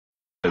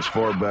As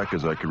far back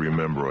as I can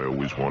remember, I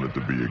always wanted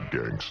to be a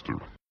gangster.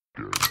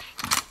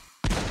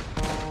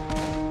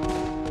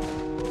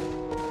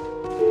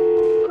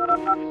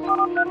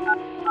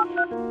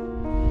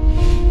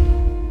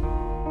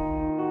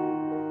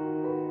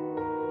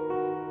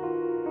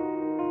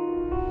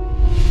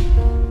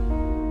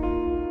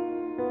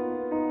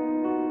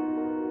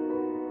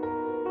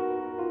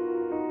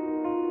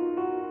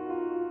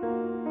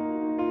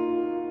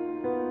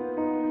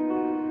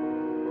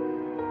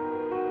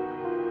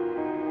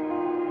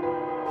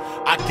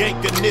 I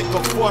gank a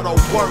nigga for the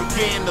work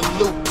and the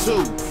loot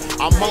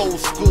too. I'm old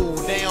school,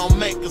 they don't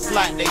make us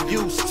like they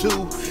used to.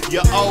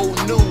 Your old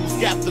news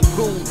got the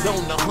goons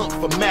on the hunt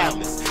for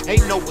malice.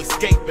 Ain't no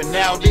escaping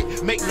out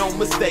it, make no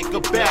mistake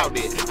about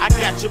it. I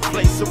got your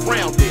place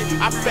surrounded,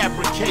 I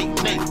fabricate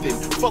Nathan.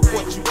 Fuck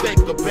what you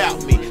think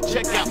about me,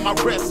 check out my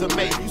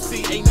resume. You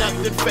see ain't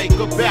nothing fake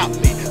about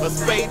me. A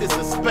spade is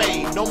a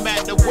spade, no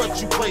matter what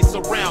you place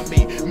around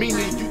me.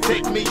 Meaning you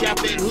take me out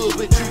that hood,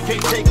 but you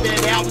can't take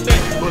that out me.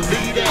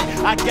 Believe that,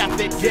 I got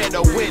that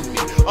ghetto in me.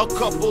 A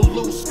couple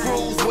loose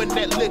screws when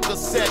that liquor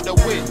settle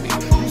with me.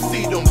 You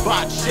see them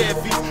bot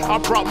Chevys, I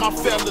brought my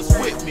fellas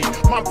with me.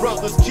 My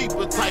brothers keep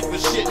a type of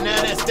shit,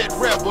 now that's that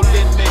rebel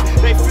in me.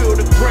 They feel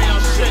the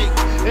ground shake,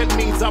 that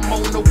means I'm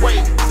on the way.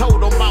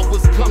 Told them I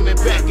was coming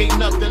back, ain't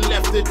nothing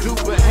left to do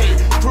but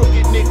hate.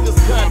 Crooked niggas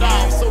cut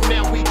off, so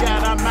now we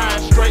got our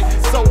mind straight.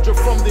 Soldier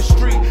from the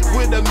street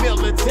with a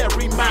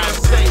military mind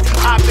state.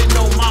 I've been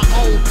on my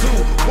own too,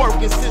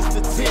 working since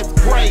the 10th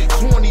grade.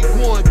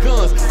 21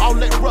 guns, all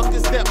that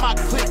ruckus that my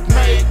clique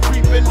made.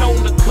 Creeping on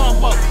the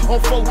come up,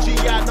 on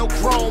 4G I know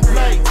chrome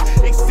blades.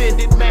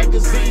 Extended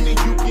magazine and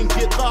you can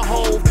get the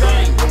whole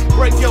thing.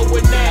 Break your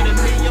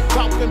anatomy, I'm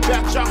talking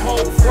about your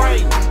whole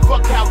frame.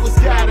 Fuck how it's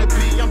gotta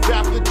be, I'm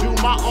about to do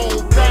my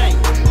own thing.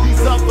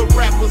 These other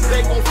rappers,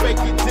 they gon'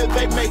 fake it till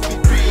they make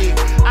it big.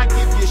 I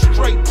give you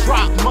straight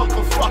drop,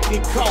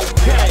 motherfucking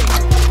cocaine.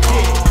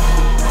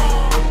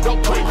 Yeah,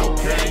 don't play no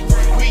games,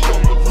 we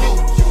on the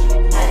loose.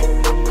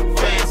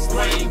 Fast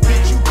lane,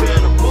 bitch, you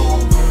better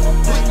move.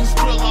 Putting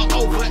Skrilla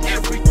over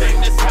everything,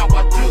 that's how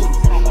I do.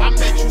 I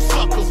met you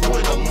suckers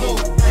win or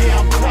lose. Yeah,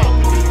 I'm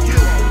talking to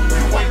you.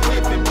 You ain't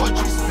living what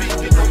you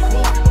speaking of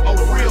booth. A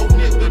real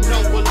nigga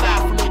know a lie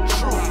from the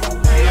truth.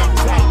 Yeah, I'm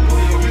talking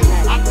to you.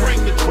 I bring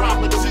the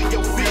drama to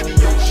your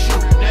video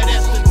shoot. Now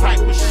that's the type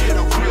of shit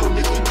a real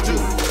nigga do.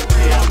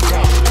 Yeah, I'm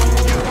talking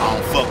to you. I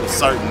don't fuck with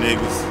certain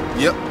niggas.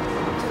 Yep. You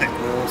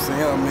know what I'm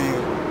saying? I mean,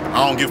 I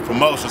don't give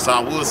promotions, so I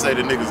would say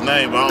the nigga's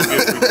name, but I don't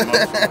give free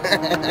promotion.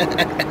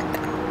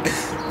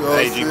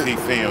 AGP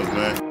Films,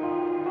 man.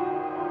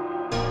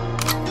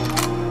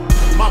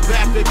 My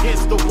back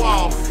against the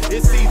wall,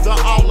 it's either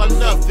all or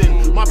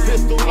nothing. My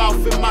pistol off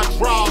in my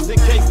drawers in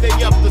case they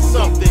up to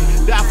something.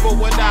 Die for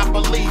what I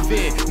believe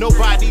in,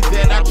 nobody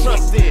that I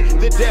trust in.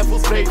 The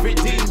devil's favorite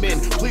demon,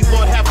 please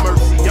Lord have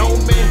mercy on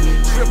me.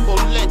 Triple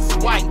X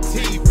white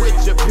tee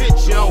with your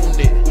picture on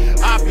it.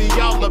 I be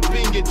all up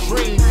in your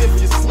dreams if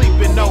you're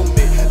sleeping on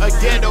me. A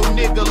ghetto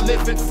nigga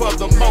living for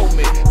the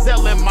moment.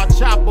 Selling my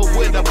chopper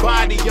with a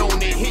body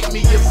on it. Hit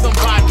me if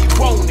somebody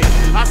want it.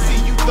 I see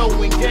you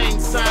throwing gang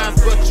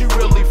signs, but you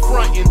really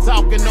frontin'.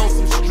 Talking on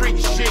some street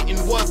shit and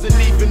wasn't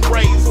even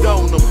raised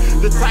on them.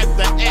 The type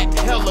that act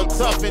hella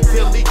tough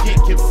until he get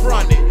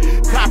confronted.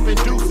 Copping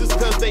deuces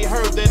cause they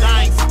heard that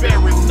I ain't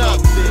sparing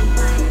nothing.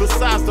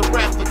 Besides the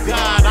wrath of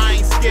God,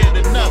 I ain't scared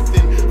of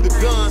nothing. The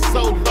gun's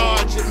so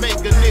large it make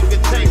a nigga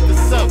change the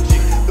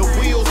subject. The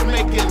wheels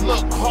make it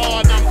look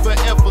hard, I'm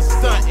forever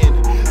stunting.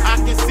 I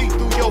can see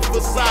through your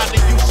facade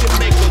and you should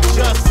make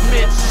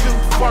adjustments.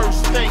 Shoot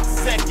first, think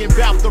second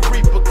about the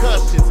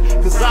repercussions.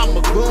 Cause I'm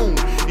a goon,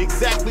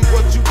 exactly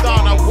what you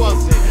thought I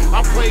wasn't.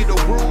 I play the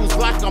rules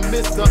like I'm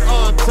Mr.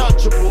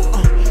 Untouchable.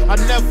 I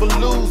never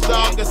lose,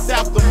 dog, it's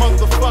out the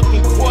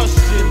motherfucking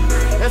question.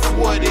 That's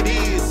what it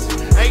is.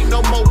 Ain't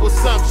no more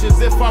assumptions.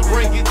 If I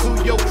bring it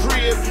to your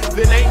crib,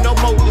 then ain't no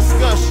more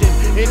discussion.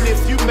 And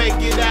if you make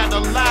it out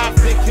alive,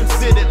 then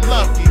consider it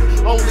lucky.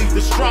 Only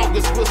the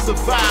strongest will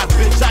survive,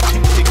 bitch, I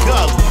keep it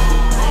gully.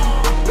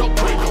 Don't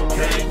play no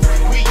games,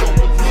 we on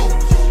the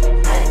loose.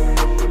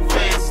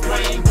 Fast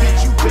lane,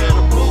 bitch, you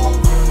better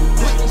move.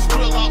 Putting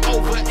Skrilla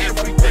over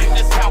everything,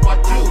 that's how I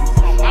do.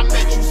 I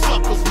met you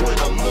suckers win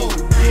or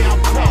lose. Yeah,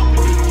 I'm talking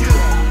to you.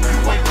 You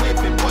ain't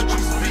living what you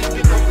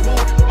speaking of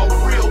booth. A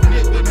real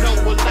nigga know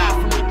a lie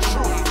from the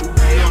truth.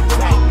 Yeah, I'm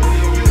talking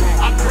to you.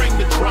 I bring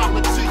the drama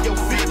to your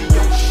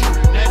video shoot.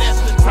 Now that's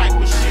the type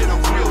of shit a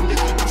real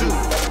nigga do.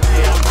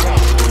 Yeah, I'm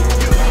talking to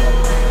you.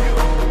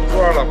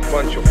 we're all a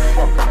bunch of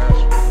fucking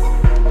assholes.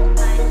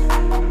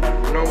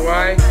 You know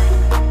why?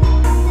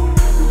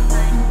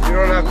 You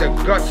don't have the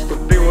guts to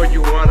be what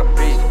you want to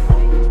be.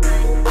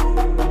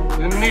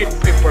 You need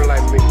people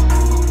like me.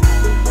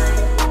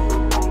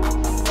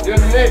 You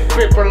need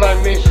people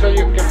like me so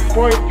you can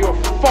point your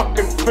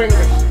fucking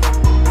fingers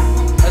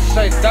and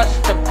say, that's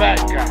the bad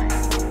guy.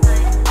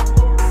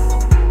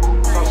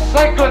 So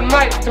say good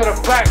night to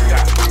the bad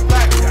guy.